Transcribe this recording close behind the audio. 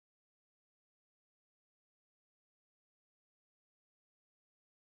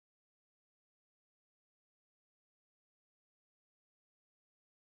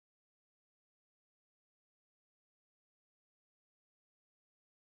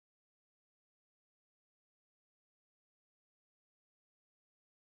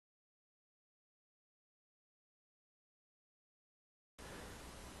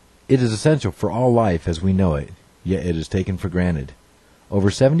It is essential for all life as we know it, yet it is taken for granted. Over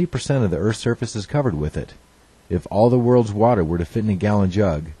 70% of the Earth's surface is covered with it. If all the world's water were to fit in a gallon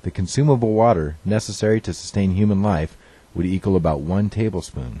jug, the consumable water necessary to sustain human life would equal about 1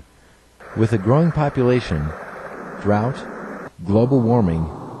 tablespoon. With a growing population, drought, global warming,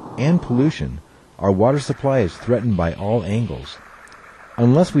 and pollution, our water supply is threatened by all angles.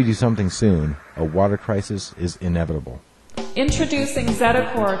 Unless we do something soon, a water crisis is inevitable. Introducing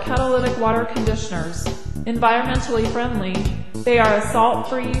Zetacore Catalytic Water Conditioners. Environmentally friendly, they are a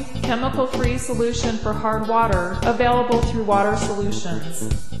salt-free, chemical-free solution for hard water, available through Water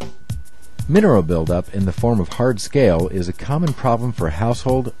Solutions. Mineral buildup in the form of hard scale is a common problem for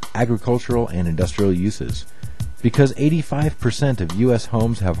household, agricultural, and industrial uses. Because 85% of U.S.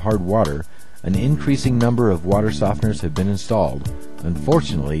 homes have hard water, an increasing number of water softeners have been installed,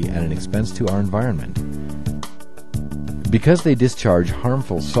 unfortunately at an expense to our environment. Because they discharge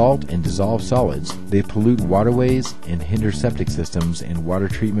harmful salt and dissolved solids, they pollute waterways and hinder septic systems and water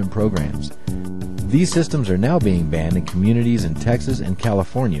treatment programs. These systems are now being banned in communities in Texas and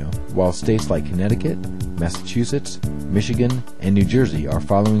California, while states like Connecticut, Massachusetts, Michigan, and New Jersey are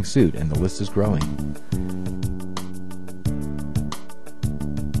following suit, and the list is growing.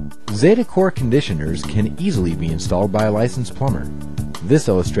 Zetacore conditioners can easily be installed by a licensed plumber. This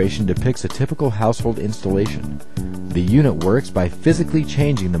illustration depicts a typical household installation. The unit works by physically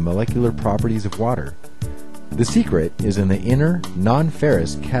changing the molecular properties of water. The secret is in the inner,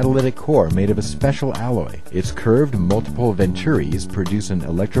 non-ferrous catalytic core made of a special alloy. Its curved multiple venturis produce an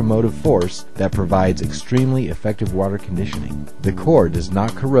electromotive force that provides extremely effective water conditioning. The core does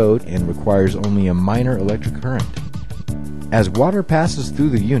not corrode and requires only a minor electric current. As water passes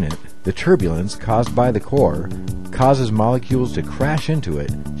through the unit, the turbulence caused by the core causes molecules to crash into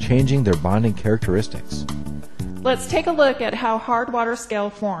it, changing their bonding characteristics. Let's take a look at how hard water scale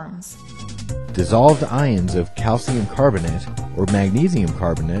forms. Dissolved ions of calcium carbonate or magnesium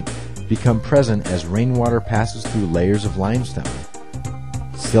carbonate become present as rainwater passes through layers of limestone.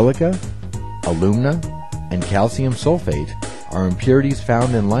 Silica, alumina, and calcium sulfate are impurities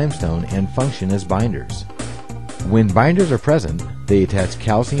found in limestone and function as binders. When binders are present, they attach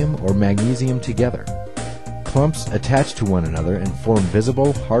calcium or magnesium together. Clumps attach to one another and form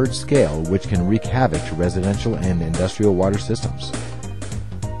visible, hard scale which can wreak havoc to residential and industrial water systems.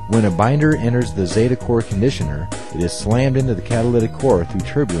 When a binder enters the Zetacore conditioner, it is slammed into the catalytic core through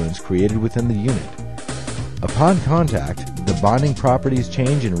turbulence created within the unit. Upon contact, the bonding properties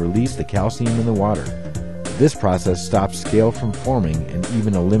change and release the calcium in the water. This process stops scale from forming and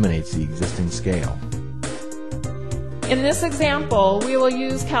even eliminates the existing scale. In this example, we will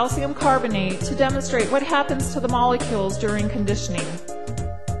use calcium carbonate to demonstrate what happens to the molecules during conditioning.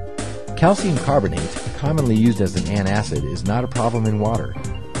 Calcium carbonate, commonly used as an antacid, is not a problem in water.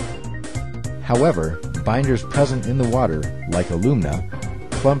 However, binders present in the water, like alumina,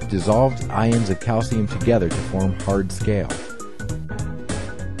 clump dissolved ions of calcium together to form hard scale.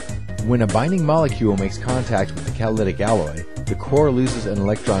 When a binding molecule makes contact with the catalytic alloy, the core loses an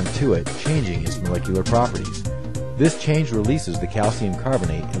electron to it, changing its molecular properties. This change releases the calcium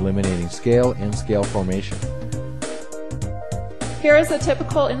carbonate, eliminating scale and scale formation. Here is a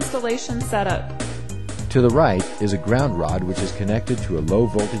typical installation setup. To the right is a ground rod which is connected to a low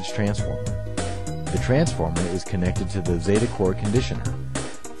voltage transformer. The transformer is connected to the Zetacore conditioner.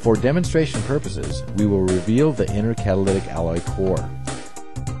 For demonstration purposes, we will reveal the inner catalytic alloy core.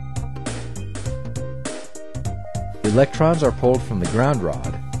 Electrons are pulled from the ground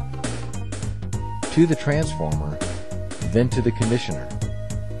rod to the transformer, then to the conditioner.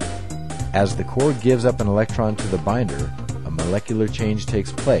 As the core gives up an electron to the binder, a molecular change takes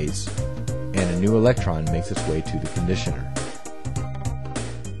place, and a new electron makes its way to the conditioner.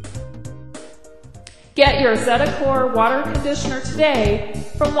 Get your Zetacore water conditioner today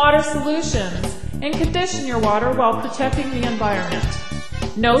from Water Solutions and condition your water while protecting the environment.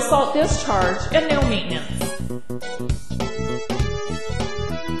 No salt discharge and no maintenance.